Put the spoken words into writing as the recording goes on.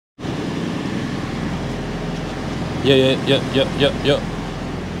Yeah.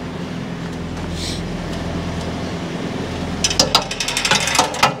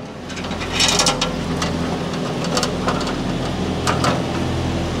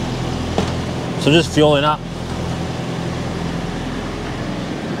 So just fueling up.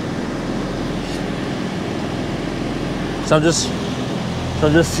 So I'm just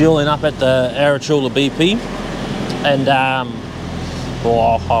fueling up at the Arachula BP, and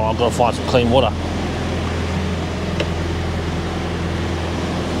oh, hold on, I've got to find some clean water.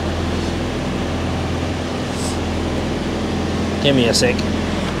 Give me a sec.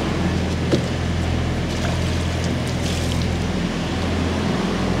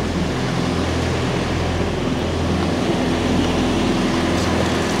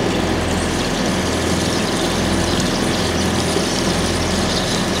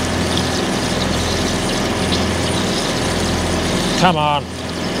 Come on.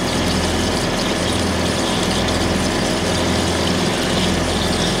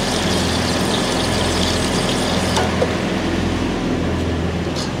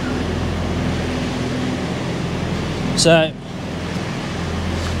 So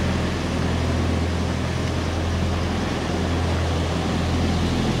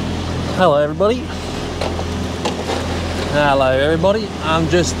hello everybody. I'm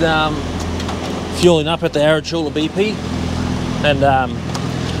just fueling up at the Arachula BP, and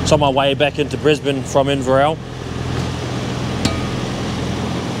it's on my way back into Brisbane from Inverell.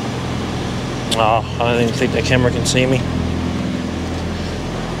 Oh, I don't even think the camera can see me.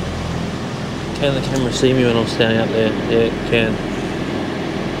 Can the camera see me when I'm standing up there? Yeah, it can.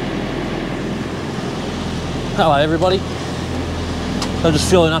 Hello everybody. I'm just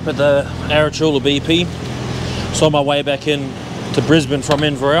fueling up at the Arachula BP. So on my way back in to Brisbane from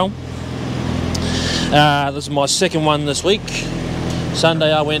Inverell. This is my second one this week.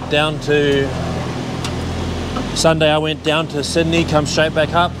 Sunday I went down to Sydney, come straight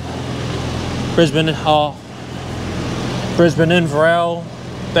back up. Brisbane, Inverell,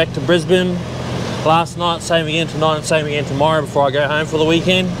 back to Brisbane. Last night, same again tonight, and same again tomorrow before I go home for the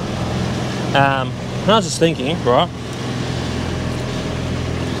weekend. And I was just thinking, right,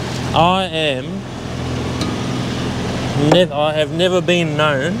 I have never been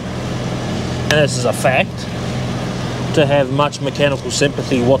known, and this is a fact, to have much mechanical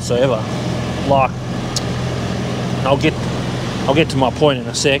sympathy whatsoever. Like, I'll get to my point in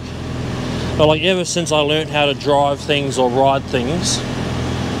a sec, but like ever since I learned how to drive things or ride things,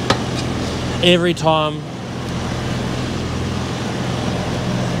 every time,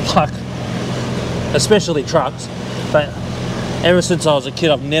 like, especially trucks, but ever since I was a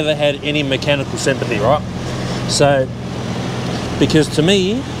kid, I've never had any mechanical sympathy, right? So, because to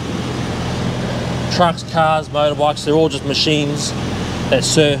me, trucks, cars, motorbikes, they're all just machines that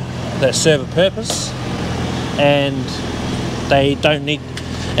serve a purpose, and they don't need,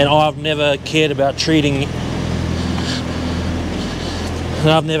 and I've never cared about treating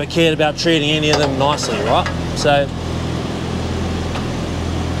any of them nicely, right? So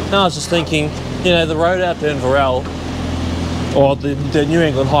I was just thinking, you know, the road out to Inverell, or the New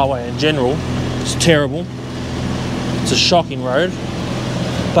England Highway in general, is terrible. It's a shocking road,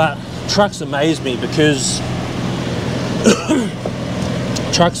 but trucks amaze me because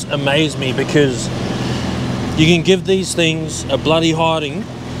you can give these things a bloody hiding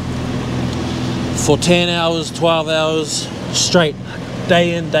for 10 hours, 12 hours straight,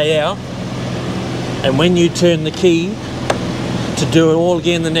 day in, day out, and when you turn the key to do it all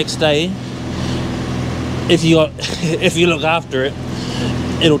again the next day, if you look after it,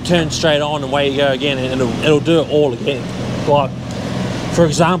 it'll turn straight on and away you go again, and it'll do it all again. Like, for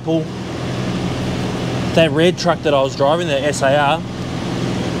example, that red truck that I was driving, that SAR,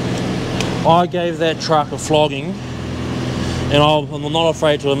 I gave that truck a flogging, and I'm not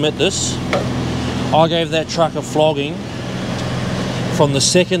afraid to admit this, I gave that truck a flogging from the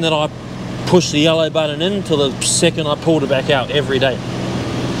second that I pushed the yellow button in till the second I pulled it back out every day.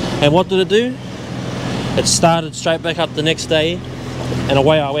 And what did it do? It started straight back up the next day, and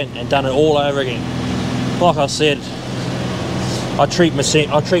away I went and done it all over again. Like I said, I treat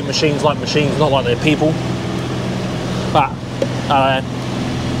machines like machines, not like they're people. But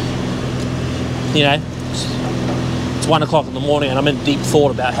you know, it's 1 o'clock in the morning and I'm in deep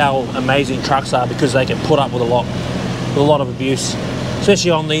thought about how amazing trucks are, because they can put up with a lot of abuse,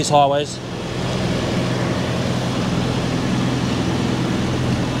 especially on these highways.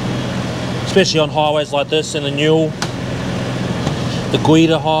 Especially on highways like this, in the Newell, the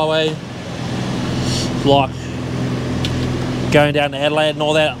Guida Highway, like going down to Adelaide and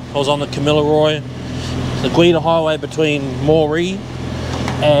all that. I was on the Kamilaroi, the Guida Highway between Moree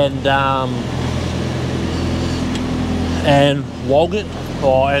and and Walgett,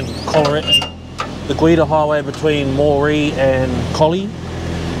 and Colorado, the Guida Highway between Moree and Collie.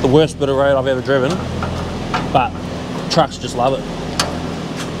 The worst bit of road I've ever driven, but trucks just love it.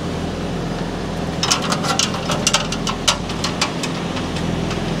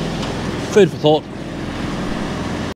 Food for thought.